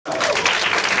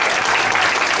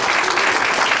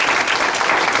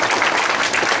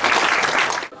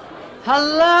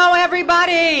Hello,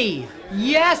 everybody.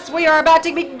 Yes, we are about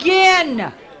to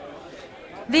begin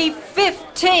the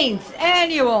 15th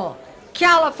annual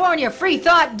California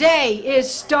Freethought Day is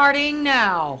starting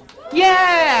now.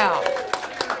 Yeah.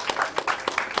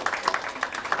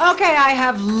 Okay, I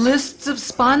have lists of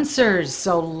sponsors,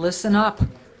 so listen up.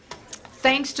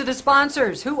 Thanks to the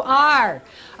sponsors who are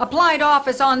Applied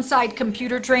Office On-Site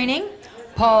Computer Training,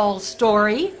 Paul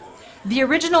Story, the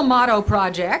Original Motto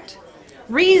Project,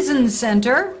 Reason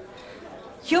Center,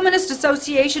 Humanist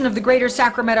Association of the Greater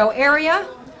Sacramento Area,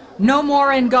 No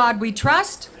More in God We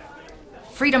Trust,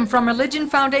 Freedom from Religion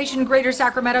Foundation Greater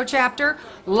Sacramento Chapter,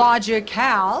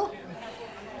 Logical,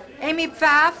 Amy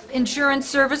Pfaff Insurance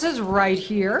Services right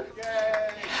here,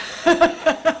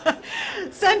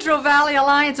 Central Valley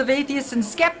Alliance of Atheists and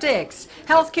Skeptics,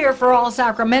 Healthcare for All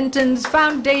Sacramentans,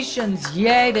 Foundations,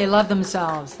 yay, they love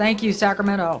themselves. Thank you,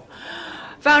 Sacramento.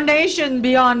 Foundation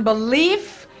Beyond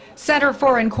Belief, Center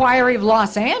for Inquiry of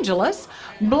Los Angeles,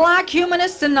 Black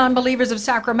Humanists and Nonbelievers of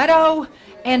Sacramento,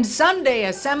 and Sunday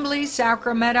Assembly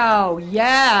Sacramento.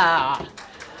 Yeah.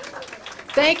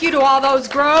 Thank you to all those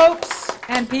groups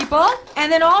and people,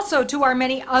 and then also to our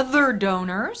many other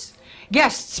donors,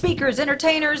 guests, speakers,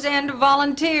 entertainers, and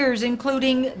volunteers,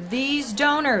 including these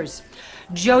donors: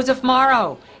 Joseph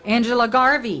Morrow, Angela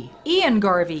Garvey, Ian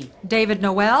Garvey, David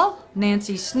Noel,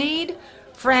 Nancy Sneed,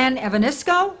 Fran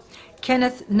Evanisco,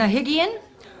 Kenneth Nahigian,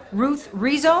 Ruth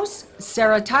Rizos,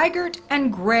 Sarah Tigert,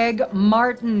 and Greg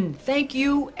Martin. Thank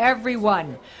you,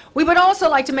 everyone. We would also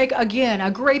like to make, again, a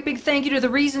great big thank you to the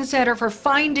Reason Center for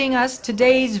finding us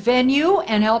today's venue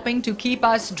and helping to keep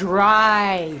us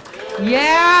dry.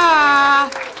 Yeah!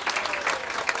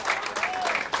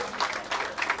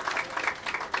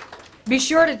 Be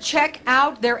sure to check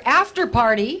out their after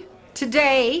party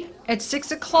today at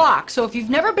 6 o'clock. So if you've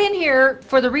never been here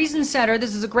for the Reason Center,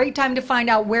 this is a great time to find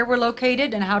out where we're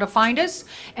located and how to find us.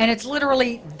 And it's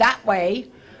literally that way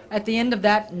at the end of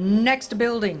that next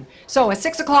building. So a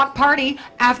 6 o'clock party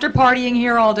after partying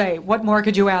here all day. What more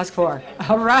could you ask for?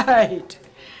 All right.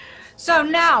 So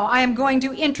now I am going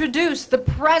to introduce the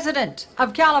president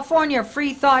of California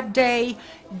Freethought Day,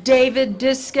 David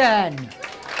Diskin.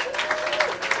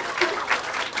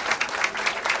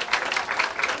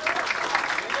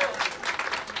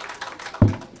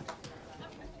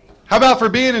 How about for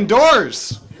being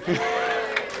indoors? Well,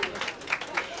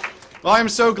 I'm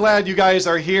so glad you guys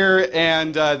are here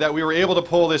and that we were able to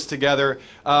pull this together.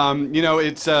 You know,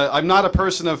 I'm not a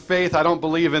person of faith. I don't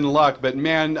believe in luck, but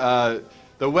man,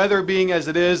 the weather being as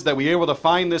it is, that we were able to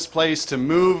find this place to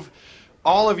move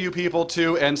all of you people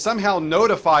to and somehow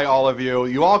notify all of you.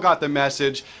 You all got the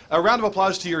message. A round of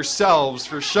applause to yourselves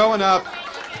for showing up,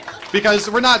 because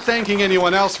we're not thanking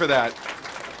anyone else for that.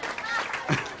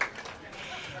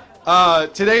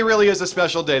 Today really is a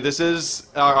special day. This is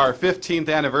our 15th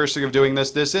anniversary of doing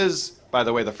this. This is, by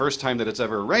the way, the first time that it's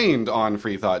ever rained on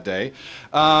Freethought Day.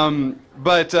 No,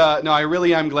 I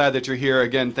really am glad that you're here.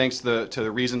 Again, thanks to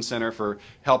the Reason Center for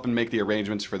helping make the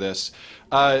arrangements for this.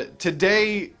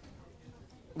 Today,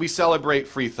 we celebrate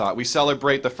free thought. We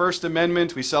celebrate the First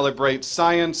Amendment. We celebrate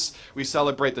science. We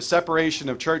celebrate the separation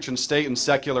of church and state and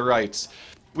secular rights.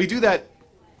 We do that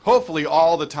hopefully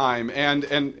all the time,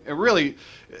 and really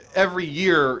every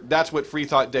year that's what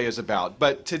Freethought Day is about.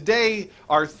 But today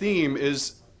our theme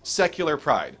is secular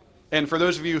pride. And for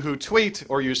those of you who tweet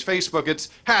or use Facebook, it's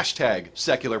hashtag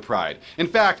secular pride. In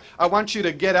fact, I want you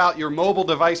to get out your mobile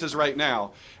devices right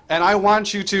now, and I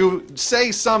want you to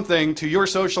say something to your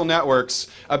social networks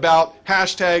about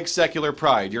hashtag secular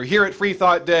pride. You're here at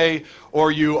Freethought Day, or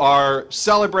you are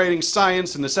celebrating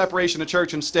science and the separation of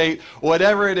church and state,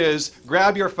 whatever it is,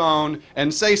 grab your phone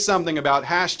and say something about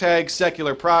hashtag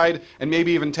secular pride, and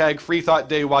maybe even tag Freethought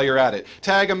Day while you're at it.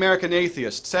 Tag American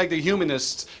Atheists, tag the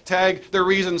Humanists, tag the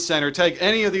Reason Center, tag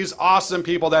any of these awesome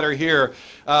people that are here,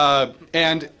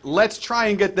 and let's try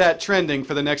and get that trending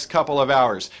for the next couple of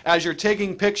hours. As you're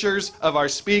taking pictures of our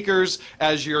speakers,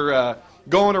 as you're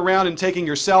going around and taking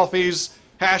your selfies,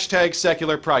 hashtag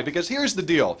secular pride. Because here's the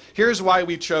deal. Here's why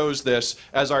we chose this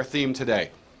as our theme today.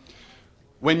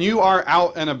 When you are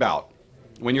out and about,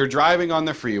 when you're driving on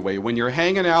the freeway, when you're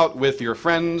hanging out with your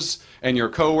friends and your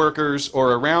coworkers,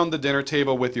 or around the dinner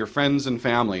table with your friends and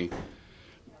family,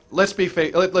 let's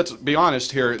be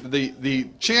honest here. The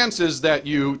chances that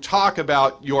you talk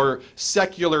about your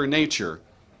secular nature,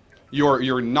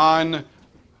 your non-faith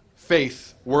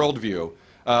worldview,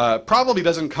 probably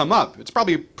doesn't come up. It's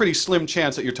probably a pretty slim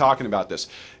chance that you're talking about this.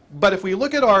 But if we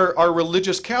look at our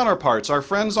religious counterparts, our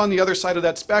friends on the other side of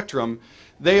that spectrum,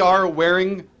 they are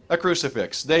wearing a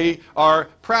crucifix. They are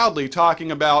proudly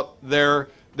talking about their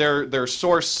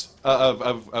source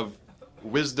of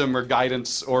wisdom or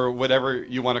guidance or whatever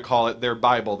you want to call it, their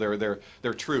Bible,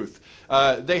 their truth.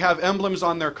 They have emblems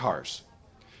on their cars.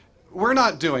 We're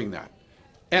not doing that.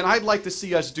 And I'd like to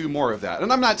see us do more of that.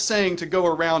 And I'm not saying to go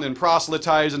around and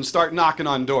proselytize and start knocking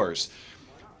on doors.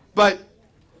 But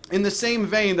in the same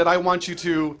vein that I want you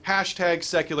to hashtag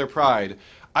secular pride,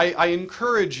 I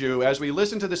encourage you, as we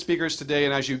listen to the speakers today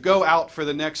and as you go out for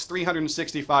the next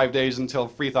 365 days until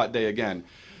Freethought Day again,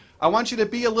 I want you to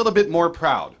be a little bit more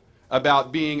proud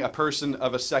about being a person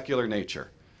of a secular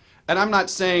nature. And I'm not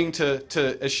saying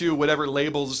to eschew whatever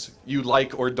labels you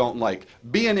like or don't like.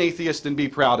 Be an atheist and be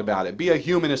proud about it. Be a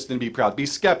humanist and be proud. Be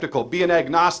skeptical. Be an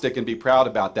agnostic and be proud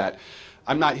about that.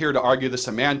 I'm not here to argue the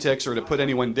semantics or to put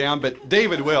anyone down, but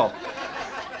David will.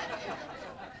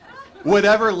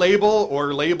 Whatever label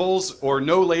or labels or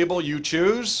no label you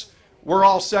choose, we're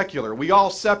all secular. We all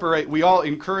separate. We all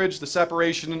encourage the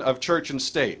separation of church and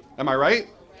state. Am I right?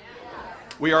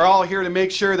 We are all here to make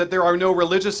sure that there are no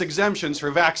religious exemptions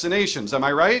for vaccinations. Am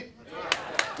I right?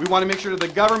 We want to make sure that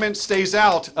the government stays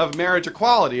out of marriage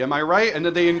equality. Am I right? And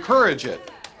that they encourage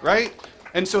it. Right?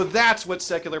 And so that's what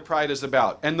secular pride is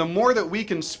about. And the more that we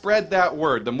can spread that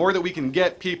word, the more that we can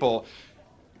get people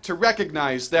to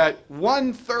recognize that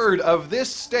 1/3 of this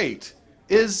state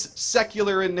is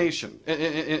secular in nation,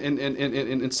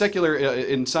 in secular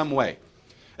in some way.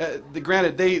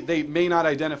 Granted, they may not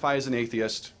identify as an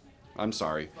atheist. I'm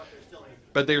sorry.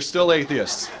 But they're still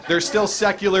atheists. They're still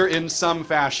secular in some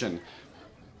fashion.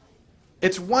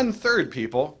 It's 1/3,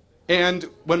 people. And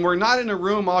when we're not in a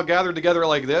room all gathered together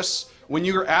like this, when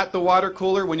you're at the water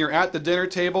cooler, when you're at the dinner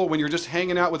table, when you're just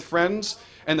hanging out with friends,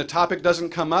 and the topic doesn't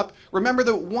come up, remember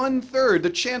that 1/3, the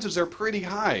chances are pretty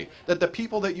high that the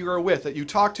people that you are with, that you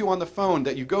talk to on the phone,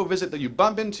 that you go visit, that you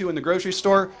bump into in the grocery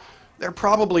store, they're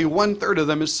probably 1/3 of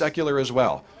them is secular as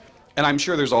well. And I'm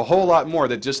sure there's a whole lot more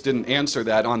that just didn't answer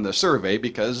that on the survey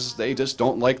because they just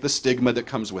don't like the stigma that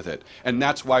comes with it. And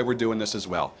that's why we're doing this as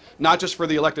well. Not just for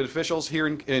the elected officials here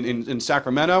in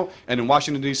Sacramento and in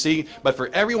Washington, D.C., but for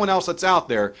everyone else that's out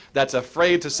there that's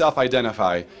afraid to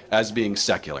self-identify as being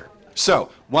secular. So,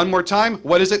 one more time,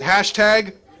 what is it?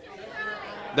 Hashtag?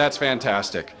 That's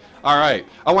fantastic. All right.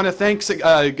 I want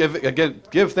to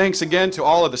give thanks again to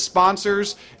all of the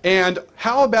sponsors. And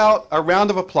how about a round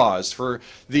of applause for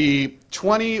the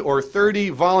 20 or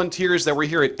 30 volunteers that were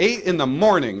here at 8 in the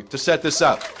morning to set this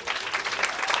up.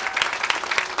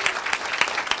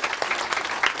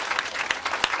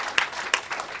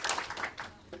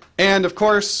 And of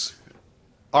course,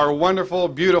 our wonderful,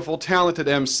 beautiful, talented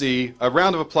MC. A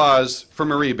round of applause for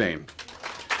Marie Bain.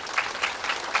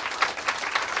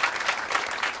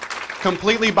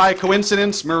 Completely by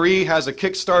coincidence, Marie has a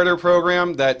Kickstarter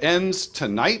program that ends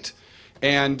tonight,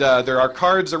 and there are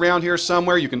cards around here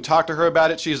somewhere. You can talk to her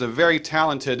about it. She's a very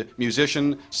talented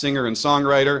musician, singer, and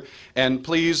songwriter, and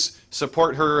please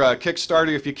support her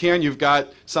Kickstarter if you can. You've got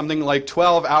something like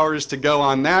 12 hours to go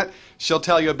on that. She'll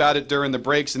tell you about it during the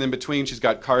breaks and in between. She's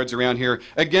got cards around here.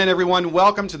 Again, everyone,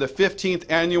 welcome to the 15th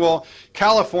Annual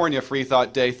California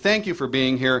Freethought Day. Thank you for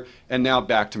being here, and now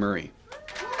back to Marie.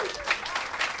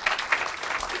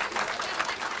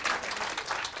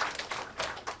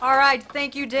 All right,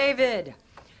 thank you, David.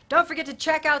 Don't forget to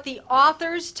check out the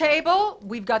authors table.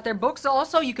 We've got their books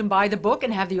also. You can buy the book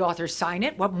and have the author sign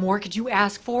it. What more could you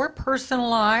ask for?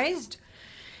 Personalized.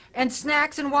 And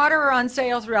snacks and water are on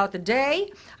sale throughout the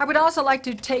day. I would also like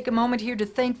to take a moment here to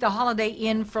thank the Holiday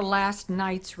Inn for last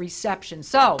night's reception.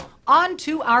 So, on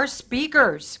to our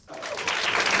speakers.